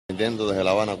Transmitiendo desde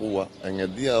La Habana, Cuba. En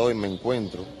el día de hoy me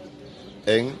encuentro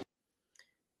en...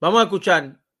 Vamos a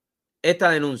escuchar esta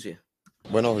denuncia.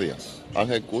 Buenos días,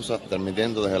 Ángel Cusa,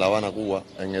 transmitiendo desde La Habana, Cuba.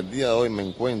 En el día de hoy me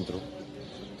encuentro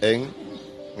en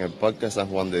el Parque San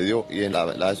Juan de Dios y en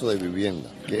la ESO de vivienda,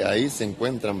 que ahí se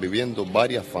encuentran viviendo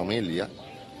varias familias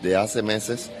de hace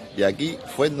meses, y aquí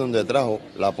fue donde trajo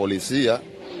la policía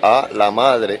a la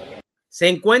madre. Se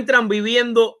encuentran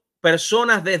viviendo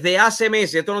personas desde hace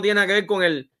meses. Esto no tiene nada que ver con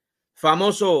el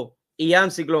famoso Ian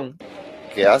Ciclón.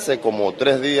 Que hace como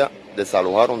 3 días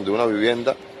desalojaron de una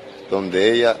vivienda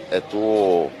donde ella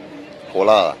estuvo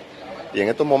colada. Y en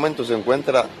estos momentos se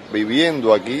encuentra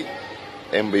viviendo aquí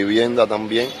en vivienda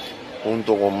también,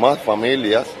 junto con más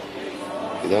familias.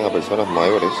 Y tienen a personas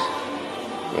mayores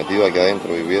metidos aquí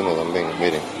adentro viviendo también.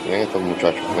 Miren estos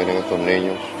muchachos, miren estos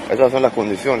niños. Esas son las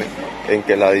condiciones en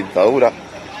que la dictadura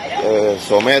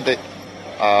somete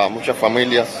a muchas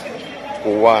familias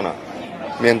cubanas,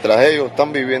 mientras ellos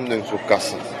están viviendo en sus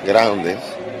casas grandes,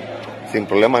 sin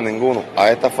problema ninguno.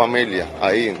 A estas familias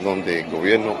ahí donde el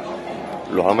gobierno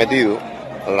los ha metido,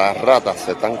 las ratas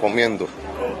se están comiendo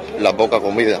la poca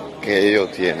comida que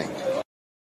ellos tienen.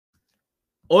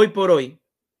 Hoy por hoy,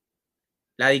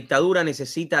 la dictadura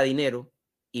necesita dinero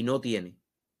y no tiene.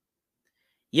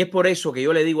 Y es por eso que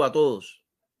yo le digo a todos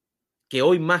que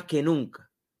hoy más que nunca,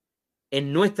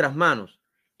 en nuestras manos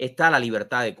está la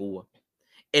libertad de Cuba.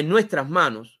 En nuestras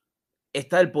manos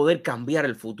está el poder cambiar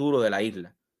el futuro de la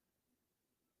isla.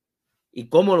 ¿Y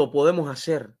cómo lo podemos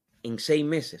hacer en 6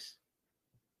 meses?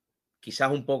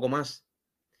 Quizás un poco más,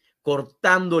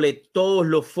 cortándole todos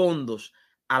los fondos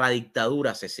a la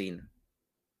dictadura asesina,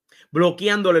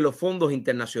 bloqueándole los fondos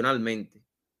internacionalmente.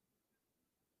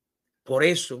 Por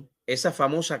eso, esa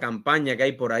famosa campaña que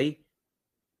hay por ahí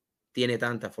tiene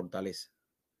tanta fortaleza.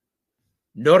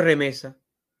 No remesa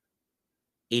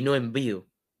y no envío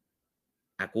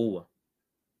a Cuba.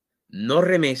 No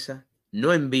remesa,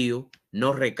 no envío,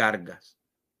 no recargas,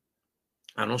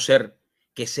 a no ser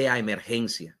que sea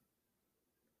emergencia.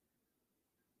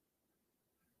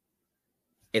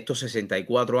 Estos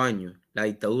 64 años, la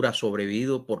dictadura ha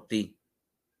sobrevivido por ti.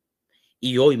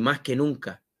 Y hoy más que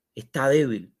nunca está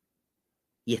débil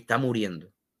y está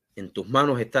muriendo. En tus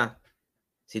manos está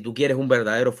si tú quieres un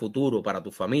verdadero futuro para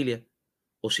tu familia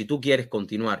o si tú quieres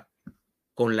continuar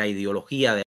con la ideología de